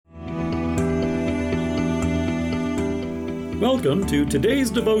Welcome to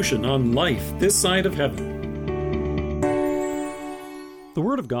today's devotion on life this side of heaven. The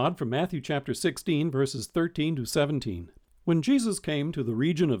Word of God from Matthew chapter 16, verses 13 to 17. When Jesus came to the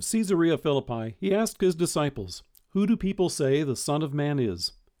region of Caesarea Philippi, he asked his disciples, "Who do people say the Son of Man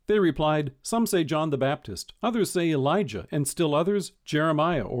is?" They replied, "Some say John the Baptist, others say Elijah, and still others,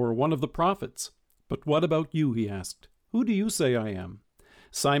 Jeremiah or one of the prophets." "But what about you?" he asked. "Who do you say I am?"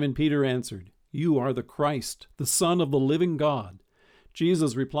 Simon Peter answered, "You are the Christ, the Son of the living God."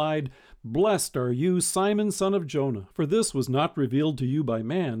 Jesus replied, "Blessed are you, Simon, son of Jonah, for this was not revealed to you by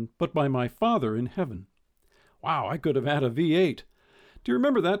man, but by my Father in heaven." Wow, I could have had a V8. Do you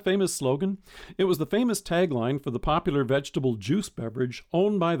remember that famous slogan? It was the famous tagline for the popular vegetable juice beverage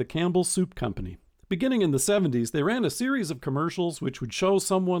owned by the Campbell Soup Company. Beginning in the 70s, they ran a series of commercials which would show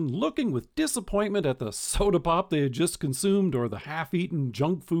someone looking with disappointment at the soda pop they had just consumed or the half-eaten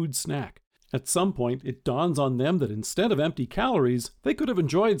junk food snack. At some point, it dawns on them that instead of empty calories, they could have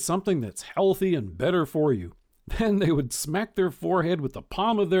enjoyed something that's healthy and better for you. Then they would smack their forehead with the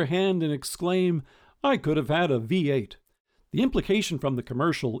palm of their hand and exclaim, "I could have had a V8." The implication from the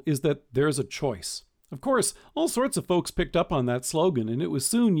commercial is that there's a choice. Of course, all sorts of folks picked up on that slogan, and it was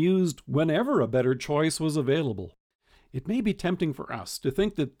soon used whenever a better choice was available. It may be tempting for us to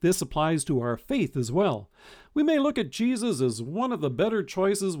think that this applies to our faith as well. We may look at Jesus as one of the better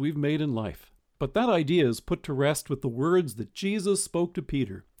choices we've made in life. But that idea is put to rest with the words that Jesus spoke to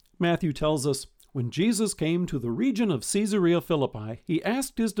Peter. Matthew tells us, "When Jesus came to the region of Caesarea Philippi, he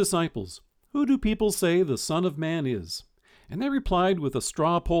asked his disciples, 'Who do people say the Son of Man is?' And they replied with a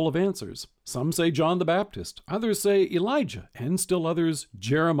straw poll of answers. Some say John the Baptist, others say Elijah, and still others,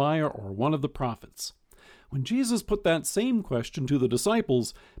 Jeremiah or one of the prophets." When Jesus put that same question to the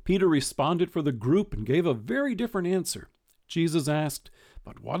disciples, Peter responded for the group and gave a very different answer. Jesus asked,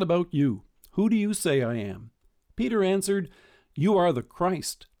 "But what about you? Who do you say I am?" Peter answered, "You are the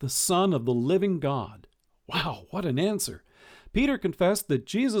Christ, the Son of the living God." Wow, what an answer! Peter confessed that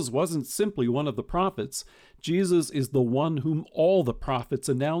Jesus wasn't simply one of the prophets. Jesus is the one whom all the prophets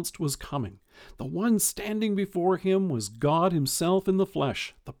announced was coming. The one standing before him was God himself in the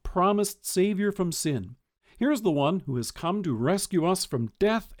flesh, the promised Savior from sin. Here's the one who has come to rescue us from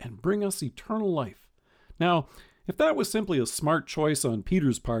death and bring us eternal life. Now, if that was simply a smart choice on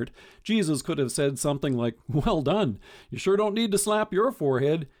Peter's part, Jesus could have said something like, "Well done, you sure don't need to slap your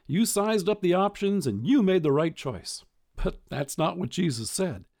forehead. You sized up the options and you made the right choice." But that's not what Jesus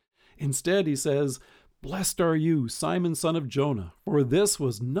said. Instead, he says, "Blessed are you, Simon, son of Jonah, for this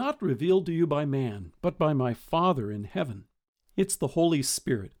was not revealed to you by man, but by my Father in heaven." It's the Holy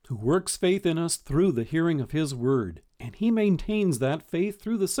Spirit who works faith in us through the hearing of his word, and he maintains that faith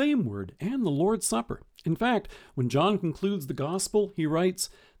through the same word and the Lord's Supper. In fact, when John concludes the gospel, he writes,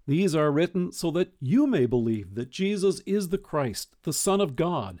 "These are written so that you may believe that Jesus is the Christ, the Son of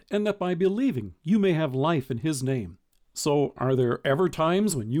God, and that by believing you may have life in his name." So, are there ever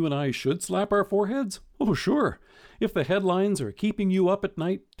times when you and I should slap our foreheads? Oh, sure. If the headlines are keeping you up at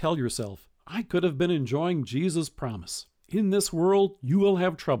night, tell yourself, "I could have been enjoying Jesus' promise. In this world you will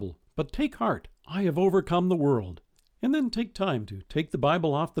have trouble, but take heart, I have overcome the world." And then take time to take the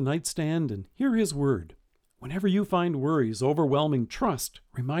Bible off the nightstand and hear his word. Whenever you find worries overwhelming trust,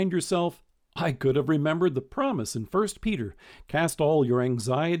 remind yourself, "I could have remembered the promise in 1 Peter. Cast all your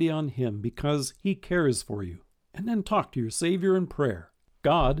anxiety on him because he cares for you." And then talk to your Savior in prayer.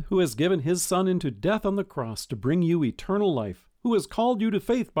 God, who has given his Son into death on the cross to bring you eternal life, who has called you to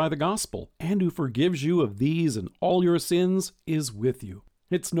faith by the gospel, and who forgives you of these and all your sins, is with you.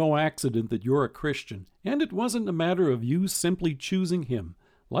 It's no accident that you're a Christian, and it wasn't a matter of you simply choosing him.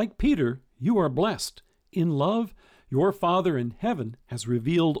 Like Peter, you are blessed. In love, your Father in heaven has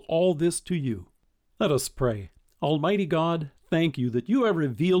revealed all this to you. Let us pray. Almighty God, thank you that you have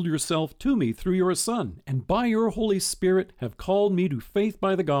revealed yourself to me through your Son, and by your Holy Spirit have called me to faith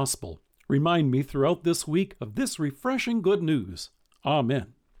by the gospel. Remind me throughout this week of this refreshing good news.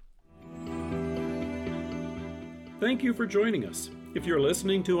 Amen. Thank you for joining us. If you're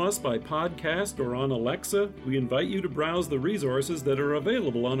listening to us by podcast or on Alexa, we invite you to browse the resources that are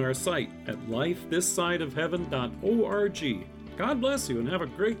available on our site at lifethissideofheaven.org. God bless you and have a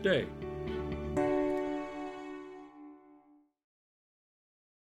great day.